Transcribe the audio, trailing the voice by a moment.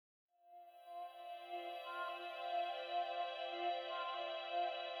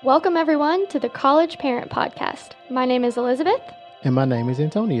Welcome, everyone, to the College Parent Podcast. My name is Elizabeth. And my name is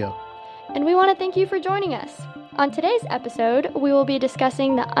Antonio. And we want to thank you for joining us. On today's episode, we will be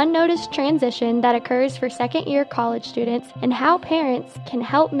discussing the unnoticed transition that occurs for second-year college students and how parents can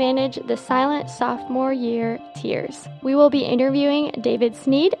help manage the silent sophomore year tears. We will be interviewing David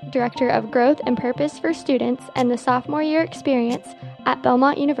Sneed, Director of Growth and Purpose for Students and the Sophomore Year Experience at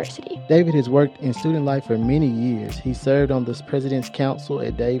Belmont University. David has worked in student life for many years. He served on the President's Council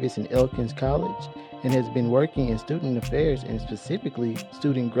at Davis and Elkins College and has been working in student affairs and specifically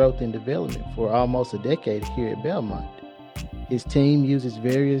student growth and development for almost a decade here at Belmont. His team uses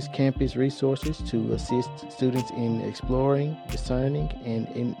various campus resources to assist students in exploring, discerning, and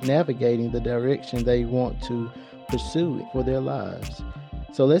in navigating the direction they want to pursue for their lives.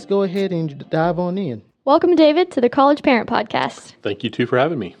 So let's go ahead and dive on in. Welcome, David, to the College Parent Podcast. Thank you, too, for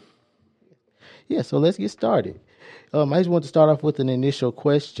having me. Yeah, so let's get started. I just want to start off with an initial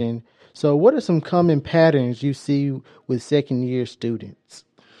question. So what are some common patterns you see with second-year students?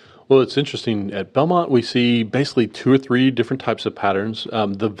 Well, it's interesting. At Belmont, we see basically 2 or 3 different types of patterns.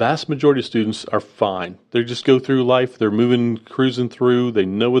 The vast majority of students are fine. They just go through life. They're moving, cruising through. They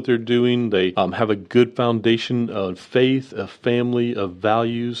know what they're doing. They have a good foundation of faith, of family, of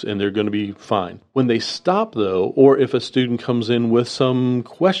values, and they're going to be fine. When they stop, though, or if a student comes in with some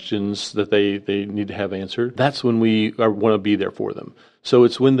questions that they need to have answered, that's when we want to be there for them. So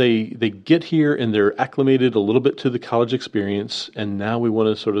it's when they get here and they're acclimated a little bit to the college experience, and now we want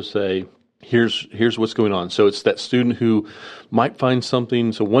to sort of say, here's what's going on. So it's that student who might find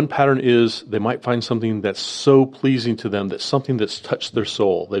something. So one pattern is they might find something that's so pleasing to them, that's something that's touched their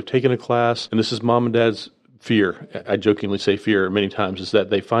soul. They've taken a class, and this is mom and dad's fear. I jokingly say fear many times, is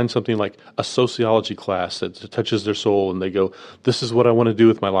that they find something like a sociology class that touches their soul, and they go, this is what I want to do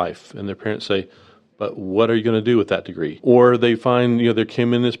with my life. And their parents say, but what are you going to do with that degree? Or they find, they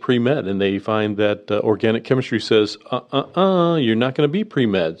came in as pre-med and they find that organic chemistry says, you're not going to be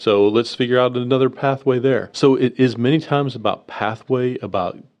pre-med. So let's figure out another pathway there. So it is many times about pathway,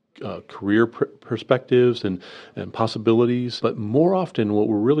 about career perspectives and possibilities. But more often what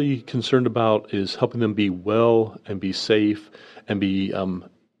we're really concerned about is helping them be well and be safe and be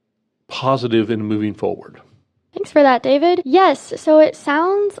positive in moving forward. Thanks for that, David. Yes, so it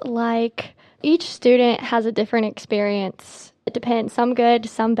sounds like each student has a different experience. It depends, some good,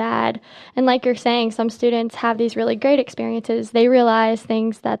 some bad. And like you're saying, some students have these really great experiences. They realize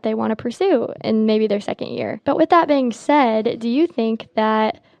things that they want to pursue in maybe their second year. But with that being said, do you think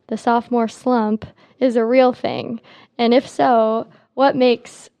that the sophomore slump is a real thing? And if so, what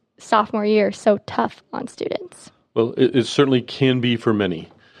makes sophomore year so tough on students? Well, it certainly can be for many.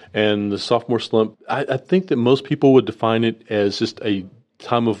 And the sophomore slump, I think that most people would define it as just a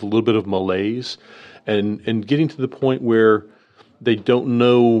time of a little bit of malaise and getting to the point where they don't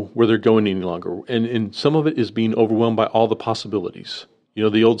know where they're going any longer. And some of it is being overwhelmed by all the possibilities.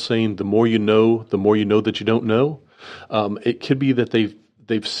 The old saying, the more you know that you don't know. It could be that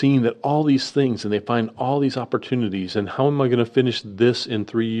they've seen that all these things and they find all these opportunities, and how am I going to finish this in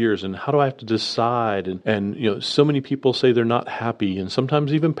 3 years, and how do I have to decide? And so many people say they're not happy, and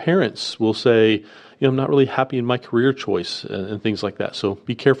sometimes even parents will say, I'm not really happy in my career choice and things like that. So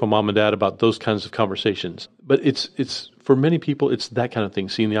be careful, mom and dad, about those kinds of conversations. But it's for many people, it's that kind of thing,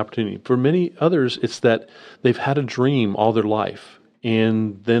 seeing the opportunity. For many others, it's that they've had a dream all their life,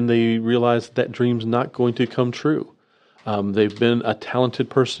 and then they realize that dream's not going to come true. They've been a talented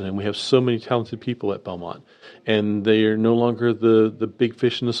person, and we have so many talented people at Belmont, and they are no longer the big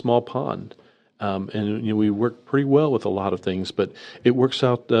fish in the small pond. And we work pretty well with a lot of things, but it works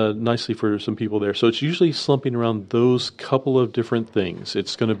out nicely for some people there. So it's usually slumping around those couple of different things.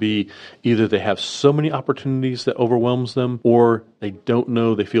 It's going to be either they have so many opportunities that overwhelms them, or they don't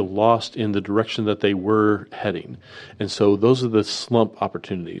know, they feel lost in the direction that they were heading. And so those are the slump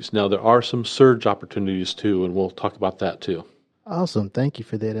opportunities. Now, there are some surge opportunities too, and we'll talk about that too. Awesome. Thank you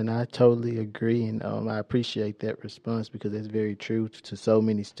for that. And I totally agree. And I appreciate that response because it's very true to so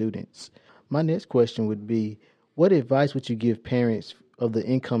many students. My next question would be, what advice would you give parents of the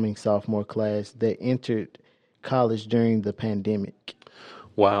incoming sophomore class that entered college during the pandemic?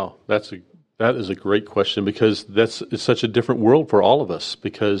 Wow, that is a great question, because it's such a different world for all of us.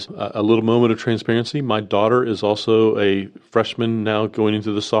 Because a little moment of transparency, my daughter is also a freshman now going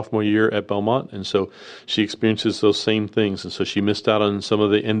into the sophomore year at Belmont, and so she experiences those same things. And so she missed out on some of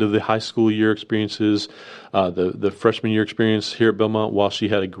the end of the high school year experiences, the freshman year experience here at Belmont, while she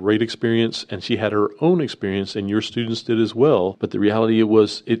had a great experience, and she had her own experience, and your students did as well. But the reality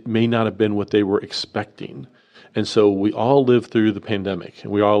was it may not have been what they were expecting. And so we all lived through the pandemic,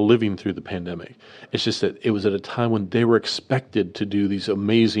 and we are all living through the pandemic. It's just that it was at a time when they were expected to do these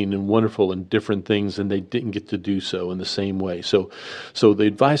amazing and wonderful and different things, and they didn't get to do so in the same way. So the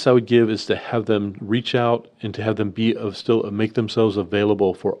advice I would give is to have them reach out and to have them make themselves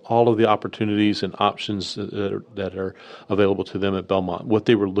available for all of the opportunities and options that are available to them at Belmont, what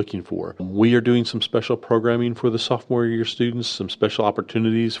they were looking for. We are doing some special programming for the sophomore year students, some special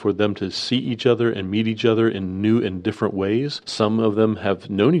opportunities for them to see each other and meet each other in new and different ways. Some of them have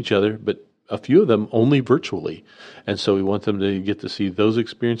known each other, but a few of them only virtually. And so we want them to get to see those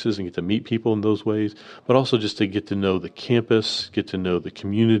experiences and get to meet people in those ways, but also just to get to know the campus, get to know the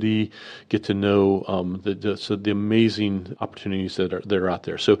community, get to know the amazing opportunities that are out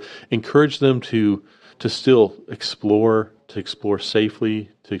there. So encourage them to still explore, to explore safely,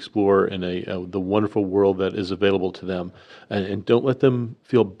 to explore in the wonderful world that is available to them. And don't let them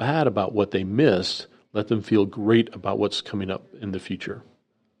feel bad about what they missed. Let them feel great about what's coming up in the future.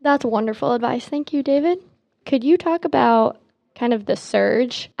 That's wonderful advice. Thank you, David. Could you talk about kind of the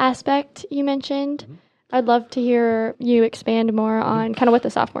surge aspect you mentioned? Mm-hmm. I'd love to hear you expand more on kind of what the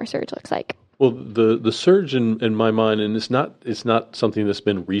sophomore surge looks like. Well, the surge in my mind, and it's not something that's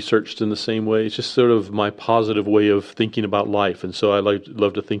been researched in the same way. It's just sort of my positive way of thinking about life, and so I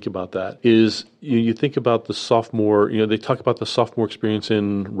love to think about that. Is you think about the sophomore, they talk about the sophomore experience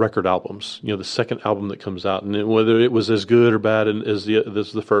in record albums. The second album that comes out, and whether it was as good or bad as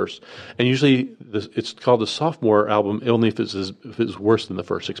the first. And usually it's called the sophomore album only if it's worse than the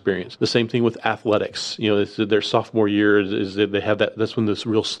first experience. The same thing with athletics. It's their sophomore year is that they have that. That's when this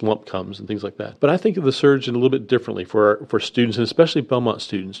real slump comes and things like that. But I think of the surge in a little bit differently for students, and especially Belmont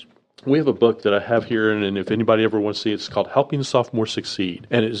students. We have a book that I have here, and if anybody ever wants to see it, it's called Helping Sophomores Succeed.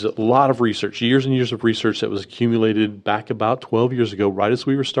 And it's a lot of research, years and years of research that was accumulated back about 12 years ago, right as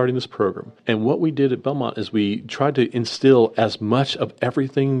we were starting this program. And what we did at Belmont is we tried to instill as much of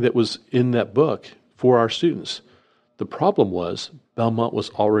everything that was in that book for our students. The problem was Belmont was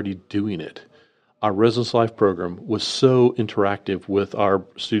already doing it. Our Residence Life program was so interactive with our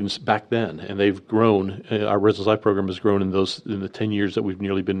students back then, and they've grown. Our Residence Life program has grown in the 10 years that we've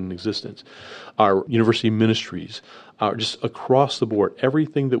nearly been in existence. Our university ministries, just across the board,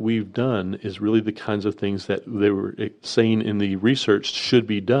 everything that we've done is really the kinds of things that they were saying in the research should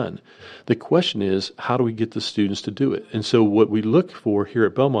be done. The question is, how do we get the students to do it? And so what we look for here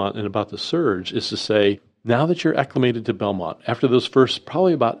at Belmont and about the surge is to say, now that you're acclimated to Belmont, after those first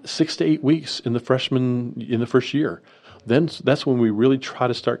probably about 6 to 8 weeks in the first year, then that's when we really try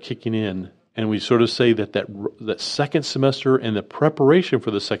to start kicking in, and we sort of say that second semester and the preparation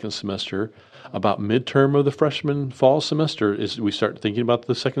for the second semester, about midterm of the freshman fall semester, is we start thinking about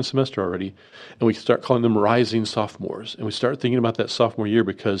the second semester already, and we start calling them rising sophomores, and we start thinking about that sophomore year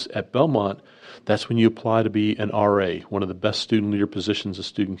because at Belmont, that's when you apply to be an RA, one of the best student leader positions a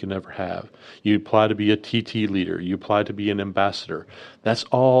student can ever have. You apply to be a TT leader. You apply to be an ambassador. That's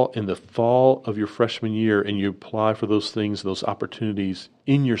all in the fall of your freshman year, and you apply for those things, those opportunities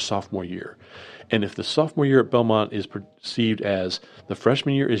in your sophomore year. And if the sophomore year at Belmont is perceived as the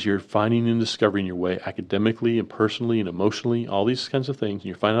freshman year is you're finding and discovering your way academically and personally and emotionally, all these kinds of things, and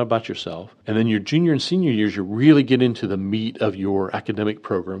you're finding out about yourself. And then your junior and senior years, you really get into the meat of your academic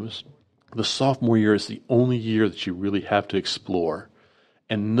programs. The sophomore year is the only year that you really have to explore.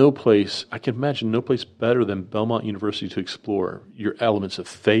 And I can imagine no place better than Belmont University to explore your elements of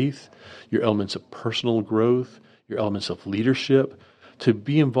faith, your elements of personal growth, your elements of leadership. To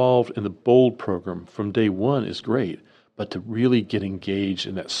be involved in the BOLD program from day one is great, but to really get engaged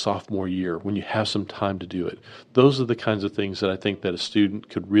in that sophomore year when you have some time to do it. Those are the kinds of things that I think that a student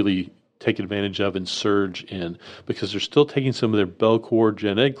could really take advantage of and surge in, because they're still taking some of their Belcore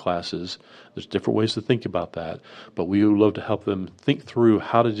Gen Ed classes. There's different ways to think about that, but we would love to help them think through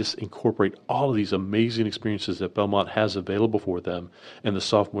how to just incorporate all of these amazing experiences that Belmont has available for them in the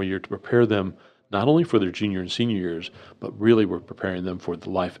sophomore year to prepare them not only for their junior and senior years, but really we're preparing them for the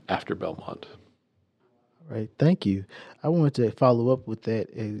life after Belmont. All right, thank you. I wanted to follow up with that.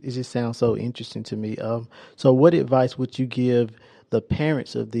 It just sounds so interesting to me. So what advice would you give the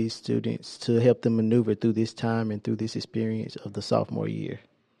parents of these students to help them maneuver through this time and through this experience of the sophomore year?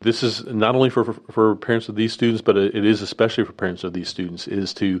 This is not only for parents of these students, but it is especially for parents of these students.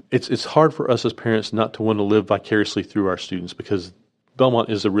 It's hard for us as parents not to want to live vicariously through our students, because Belmont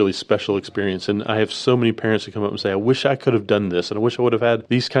is a really special experience. And I have so many parents who come up and say, I wish I could have done this, and I wish I would have had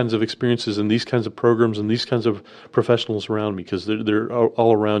these kinds of experiences and these kinds of programs and these kinds of professionals around me, because they're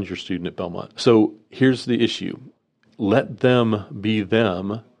all around your student at Belmont. So here's the issue. Let them be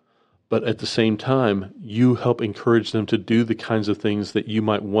them, But at the same time, you help encourage them to do the kinds of things that you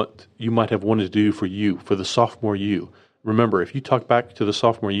might have wanted to do for the sophomore you. Remember, if you talk back to the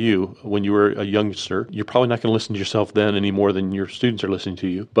sophomore you when you were a youngster, you're probably not going to listen to yourself then any more than your students are listening to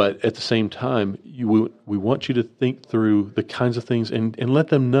you. But at the same time, we want you to think through the kinds of things and let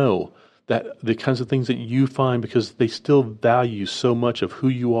them know that the kinds of things that you find, because they still value so much of who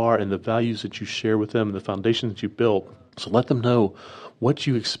you are and the values that you share with them and the foundation that you built. So let them know what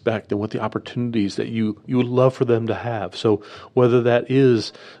you expect and what the opportunities that you would love for them to have. So whether that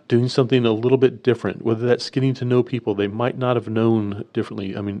is doing something a little bit different, whether that's getting to know people they might not have known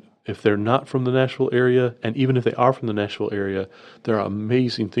differently. I mean, if they're not from the Nashville area, and even if they are from the Nashville area, there are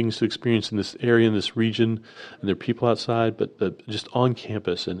amazing things to experience in this area, in this region, and there are people outside, but just on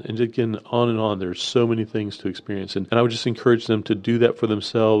campus, and again, on and on, there's so many things to experience. And I would just encourage them to do that for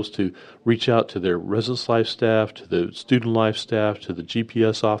themselves, to reach out to their residence life staff, to the student life staff, to the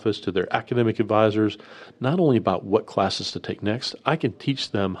GPS office, to their academic advisors, not only about what classes to take next. I can teach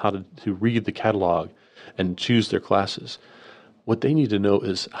them how to read the catalog and choose their classes. What they need to know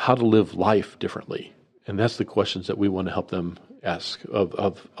is how to live life differently. And that's the questions that we want to help them ask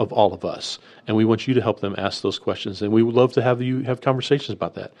of all of us. And we want you to help them ask those questions. And we would love to have you have conversations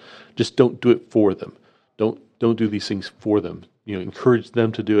about that. Just don't do it for them. Don't do these things for them. Encourage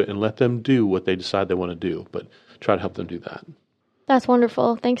them to do it and let them do what they decide they want to do. But try to help them do that. That's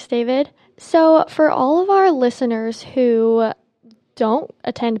wonderful. Thanks, David. So for all of our listeners who don't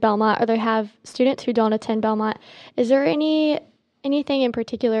attend Belmont, or they have students who don't attend Belmont, is there anything in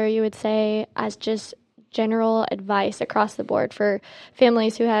particular you would say as just general advice across the board for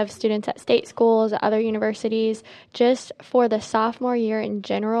families who have students at state schools, at other universities, just for the sophomore year in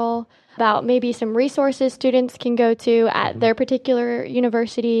general, about maybe some resources students can go to at their particular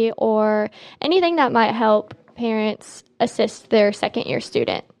university, or anything that might help parents assist their second-year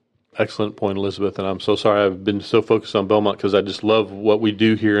student? Excellent point, Elizabeth, and I'm so sorry I've been so focused on Belmont because I just love what we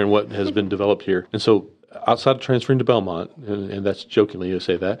do here and what has been developed here. And so outside of transferring to Belmont, and that's jokingly to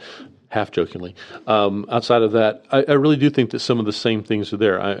say that, half jokingly, outside of that, I really do think that some of the same things are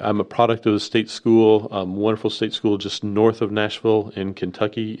there. I'm a product of a state school, wonderful state school just north of Nashville in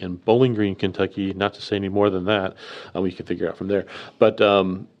Kentucky, in Bowling Green, Kentucky, not to say any more than that. We can figure out from there. But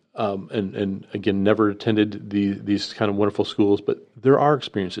and again, never attended these kind of wonderful schools, but there are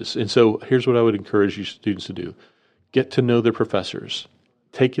experiences. And so here's what I would encourage you students to do. Get to know their professors.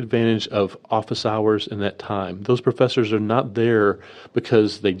 Take advantage of office hours in that time. Those professors are not there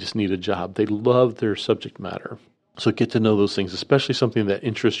because they just need a job. They love their subject matter. So get to know those things, especially something that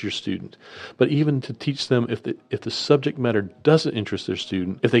interests your student. But even to teach them, if the subject matter doesn't interest their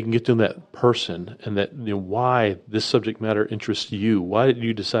student, if they can get to know that person and that why this subject matter interests you, why did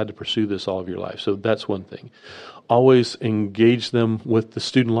you decide to pursue this all of your life? So that's one thing. Always engage them with the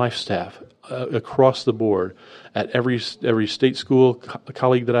student life staff across the board at every state school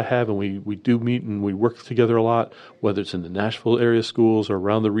colleague that I have, and we do meet and we work together a lot, whether it's in the Nashville area schools or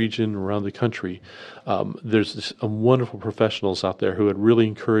around the region, around the country. There's wonderful professionals out there who would really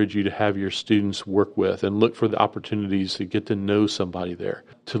encourage you to have your students work with and look for the opportunities to get to know somebody there,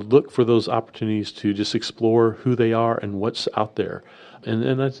 to look for those opportunities to just explore who they are and what's out there.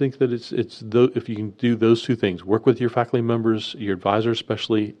 And I think that if you can do those two things, work with your faculty members, your advisor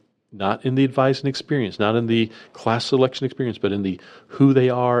especially, not in the advice and experience, not in the class selection experience, but in the who they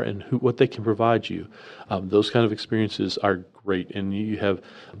are and what they can provide you. Those kind of experiences are great, and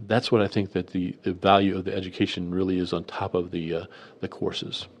that's what I think that the value of the education really is on top of the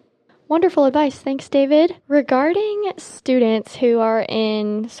courses. Wonderful advice. Thanks, David. Regarding students who are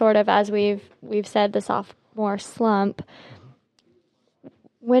in sort of, as we've said, the sophomore slump,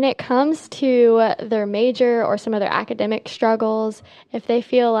 when it comes to their major or some of their academic struggles, if they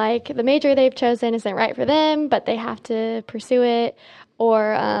feel like the major they've chosen isn't right for them, but they have to pursue it,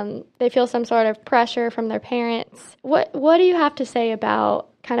 or they feel some sort of pressure from their parents, what do you have to say about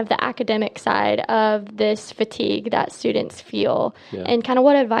kind of the academic side of this fatigue that students feel? Yeah. And kind of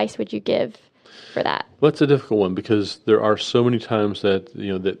what advice would you give for that? Well, it's a difficult one because there are so many times that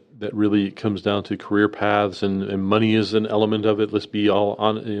that really comes down to career paths, and money is an element of it. Let's be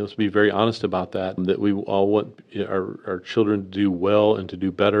let's be very honest about that. That we all want our children to do well and to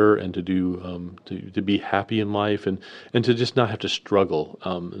do better and to do to be happy in life and to just not have to struggle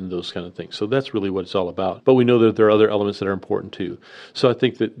and those kind of things. So that's really what it's all about. But we know that there are other elements that are important too. So I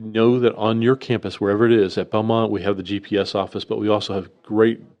think that know that on your campus, wherever it is, at Belmont, we have the GPS office, but we also have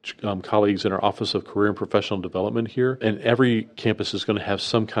great colleagues in our Office of Career and Professional Development here. And every campus is going to have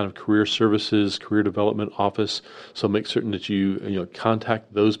some kind of have career services, career development office. So make certain that you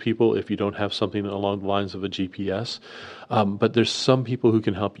contact those people if you don't have something along the lines of a GPS. But there's some people who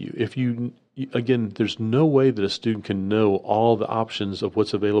can help you. Again, there's no way that a student can know all the options of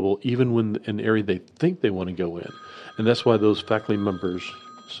what's available, even when an area they think they want to go in. And that's why those faculty members,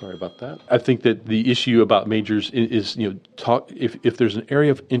 sorry about that. I think that the issue about majors is talk if there's an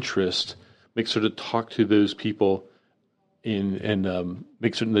area of interest, make sure to talk to those people and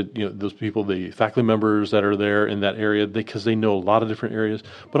make certain that those people, the faculty members that are there in that area, because they know a lot of different areas,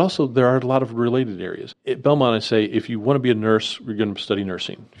 but also there are a lot of related areas. At Belmont, I say if you want to be a nurse, you're going to study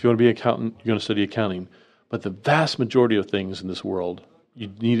nursing. If you want to be an accountant, you're going to study accounting. But the vast majority of things in this world,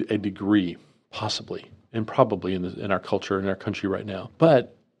 you need a degree, possibly and probably in our culture, in our country right now.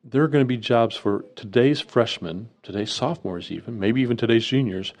 But there are going to be jobs for today's freshmen, today's sophomores even, maybe even today's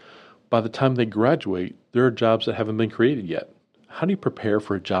juniors. By the time they graduate, there are jobs that haven't been created yet. How do you prepare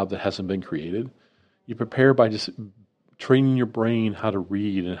for a job that hasn't been created? You prepare by just training your brain how to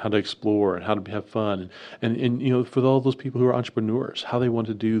read and how to explore and how to have fun. And for all those people who are entrepreneurs, how they want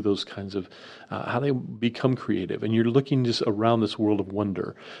to do those kinds of, how they become creative. And you're looking just around this world of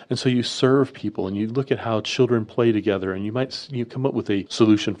wonder. And so you serve people and you look at how children play together and you come up with a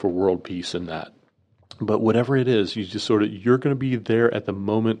solution for world peace in that. But whatever it is, you just you're going to be there at the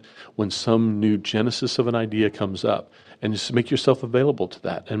moment when some new genesis of an idea comes up, and just make yourself available to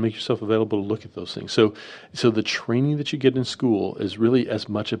that and make yourself available to look at those things. So the training that you get in school is really as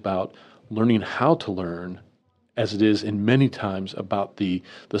much about learning how to learn as it is in many times about the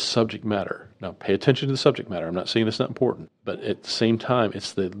subject matter. Now, pay attention to the subject matter. I'm not saying it's not important, but at the same time,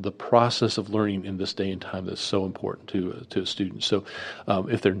 it's the process of learning in this day and time that's so important to a student. So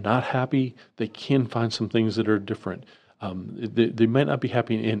if they're not happy, they can find some things that are different. They might not be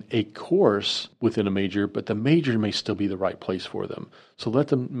happy in a course within a major, but the major may still be the right place for them. So let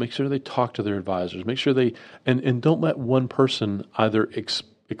them make sure they talk to their advisors. Make sure and don't let one person either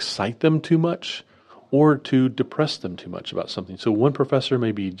excite them too much or to depress them too much about something. So one professor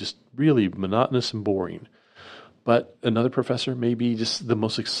may be just really monotonous and boring, but another professor may be just the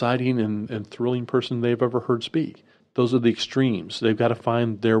most exciting and thrilling person they've ever heard speak. Those are the extremes. They've got to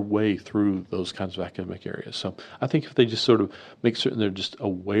find their way through those kinds of academic areas. So I think if they just make certain they're just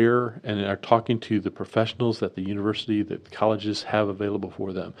aware and are talking to the professionals that the university, that the colleges have available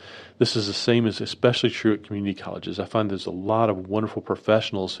for them. This is the same as especially true at community colleges. I find there's a lot of wonderful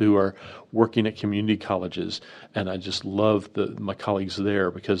professionals who are working at community colleges, and I just love my colleagues there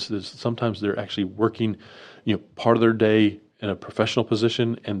because sometimes they're actually working, part of their day in a professional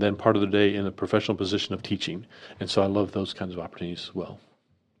position and then part of the day in a professional position of teaching. And so I love those kinds of opportunities as well.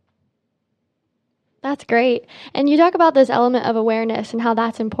 That's great. And you talk about this element of awareness and how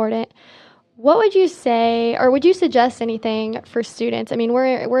that's important. What would you say, or would you suggest anything for students? I mean,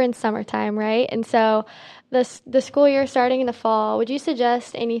 we're in summertime, right? And so the school year starting in the fall, would you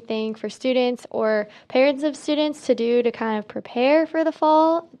suggest anything for students or parents of students to do to kind of prepare for the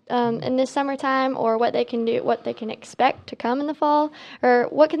fall in this summertime, or what they can do, what they can expect to come in the fall, or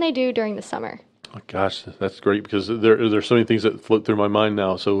what can they do during the summer? Oh, gosh, that's great because there's so many things that float through my mind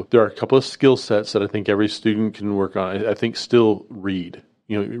now. So there are a couple of skill sets that I think every student can work on. I think still read.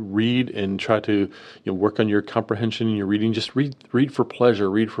 Read and try to work on your comprehension and your reading. Just read for pleasure,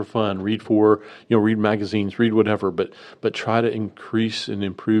 read for fun, read for read magazines, read whatever. But try to increase and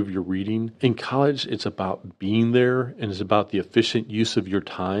improve your reading. In college, it's about being there and it's about the efficient use of your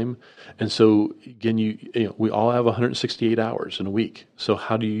time. And so again, we all have 168 hours in a week. So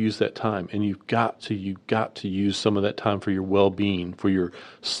how do you use that time? And you've got to use some of that time for your well-being, for your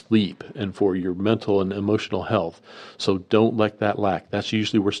sleep, and for your mental and emotional health. So don't let that lack. That's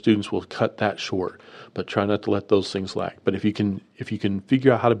usually where students will cut that short, but try not to let those things lack. But if you can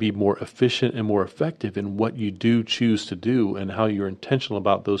figure out how to be more efficient and more effective in what you do choose to do and how you're intentional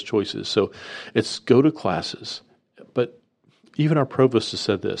about those choices. So it's go to classes. But even our provost has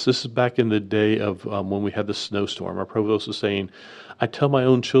said this. This is back in the day of when we had the snowstorm. Our provost was saying, I tell my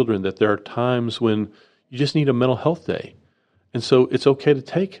own children that there are times when you just need a mental health day. And so it's okay to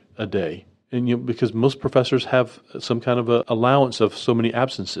take a day. And because most professors have some kind of a allowance of so many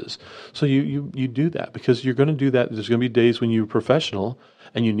absences. So you do that because you're going to do that. There's going to be days when you're professional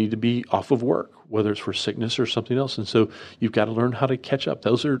and you need to be off of work, whether it's for sickness or something else. And so you've got to learn how to catch up.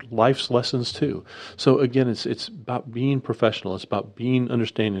 Those are life's lessons too. So again, it's about being professional. It's about being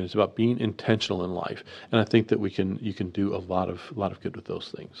understanding. It's about being intentional in life. And I think that you can do a lot of good with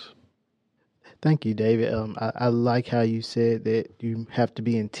those things. Thank you, David. I like how you said that you have to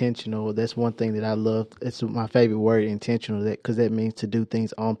be intentional. That's one thing that I love. It's my favorite word, intentional, because that means to do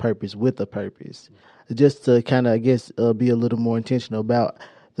things on purpose with a purpose. Just to kind of, I guess, be a little more intentional about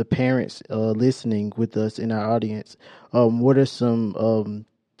the parents listening with us in our audience, what are some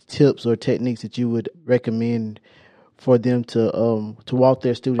tips or techniques that you would recommend for them to walk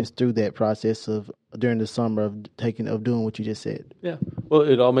their students through that process of during the summer of doing what you just said? Yeah. Well,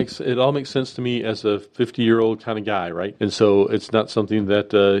 it all makes sense to me as a 50-year-old kind of guy, right? And so it's not something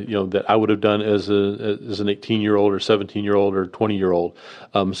that that I would have done as an 18-year-old or 17-year-old or 20-year-old.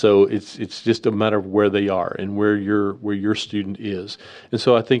 So it's just a matter of where they are and where your student is. And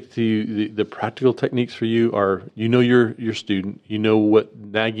so I think the practical techniques for you are, your student, you know what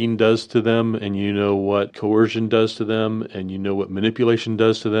nagging does to them, and you know what coercion does to them, and you know what manipulation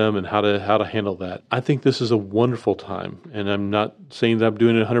does to them, and how to handle that. I think this is a wonderful time, and I'm not saying that I'm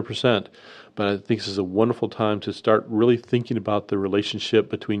doing it 100%, but I think this is a wonderful time to start really thinking about the relationship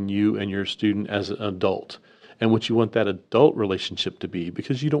between you and your student as an adult, and what you want that adult relationship to be,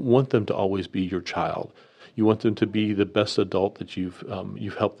 because you don't want them to always be your child. You want them to be the best adult that you've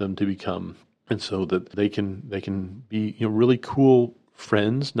helped them to become, and so that they can be really cool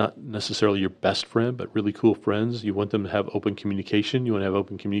friends, not necessarily your best friend, but really cool friends. You want them to have open communication. You want to have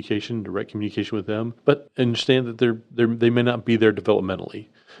open communication, direct communication with them, but understand that they may not be there developmentally.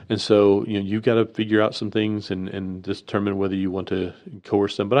 And so, you've got to figure out some things and determine whether you want to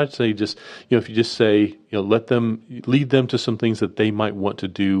coerce them. But I'd say just, if you just say, lead them to some things that they might want to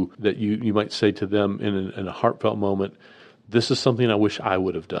do, that you might say to them in a heartfelt moment, this is something I wish I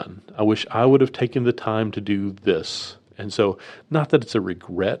would have done. I wish I would have taken the time to do this. And so, not that it's a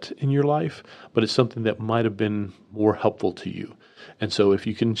regret in your life, but it's something that might have been more helpful to you. And so, if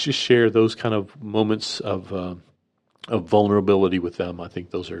you can just share those kind of moments of vulnerability with them, I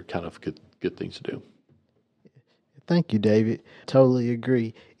think those are kind of good things to do. Thank you, David. Totally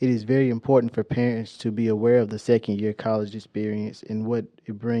agree. It is very important for parents to be aware of the second-year college experience and what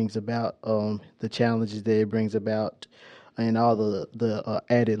it brings about, the challenges that it brings about, and all the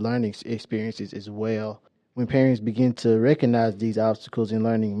added learning experiences as well. When parents begin to recognize these obstacles and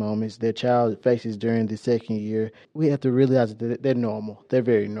learning moments their child faces during the second year, we have to realize that they're normal. They're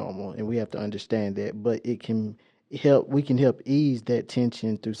very normal, and we have to understand that. But we can help ease that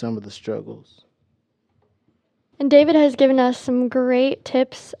tension through some of the struggles. And David has given us some great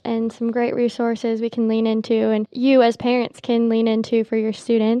tips and some great resources we can lean into, and you as parents can lean into for your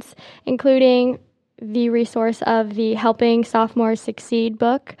students, including the resource of the Helping Sophomores Succeed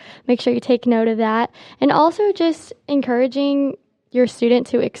book. Make sure you take note of that. And also just encouraging your student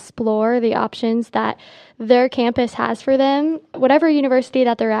to explore the options that their campus has for them. Whatever university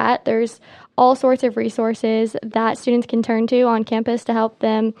that they're at, there's all sorts of resources that students can turn to on campus to help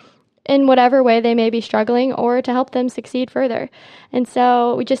them in whatever way they may be struggling or to help them succeed further. And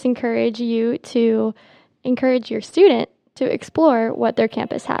so we just encourage you to encourage your student to explore what their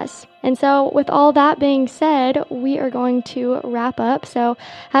campus has. And so with all that being said, we are going to wrap up. So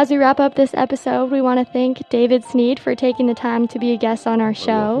as we wrap up this episode, we want to thank David Sneed for taking the time to be a guest on our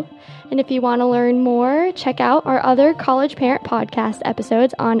show. And if you want to learn more, check out our other College Parent Podcast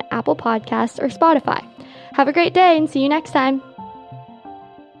episodes on Apple Podcasts or Spotify. Have a great day and see you next time.